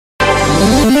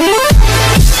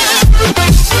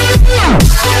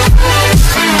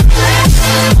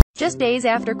Just days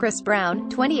after Chris Brown,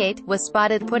 28, was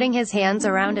spotted putting his hands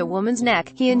around a woman's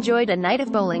neck, he enjoyed a night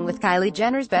of bowling with Kylie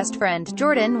Jenner's best friend,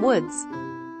 Jordyn Woods.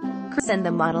 Chris and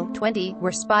the model, 20,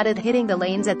 were spotted hitting the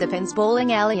lanes at the Pins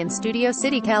Bowling Alley in Studio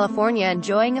City, California,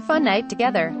 enjoying a fun night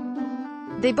together.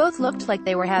 They both looked like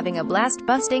they were having a blast,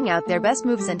 busting out their best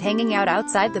moves and hanging out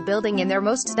outside the building in their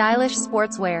most stylish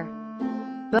sportswear.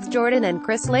 Both Jordyn and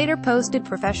Chris later posted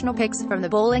professional pics from the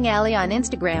bowling alley on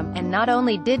Instagram, and not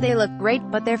only did they look great,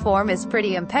 but their form is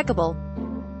pretty impeccable.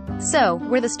 So,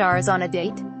 were the stars on a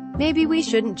date? Maybe we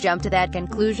shouldn't jump to that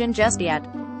conclusion just yet.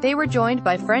 They were joined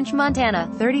by French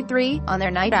Montana, 33, on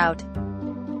their night out.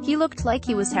 He looked like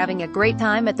he was having a great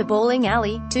time at the bowling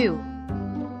alley, too.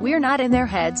 We're not in their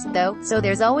heads, though, so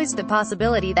there's always the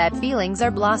possibility that feelings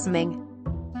are blossoming.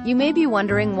 You may be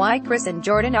wondering why Chris and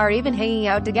Jordyn are even hanging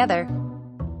out together.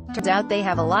 Turns out they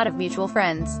have a lot of mutual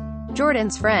friends.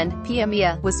 Jordyn's friend, Pia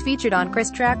Mia, was featured on Chris'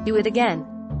 track Do It Again.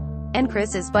 And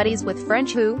Chris is buddies with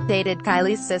French, who dated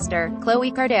Kylie's sister,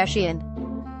 Khloe Kardashian.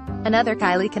 Another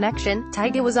Kylie connection,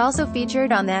 Tyga, was also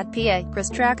featured on that Pia Chris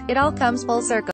track. It all comes full circle.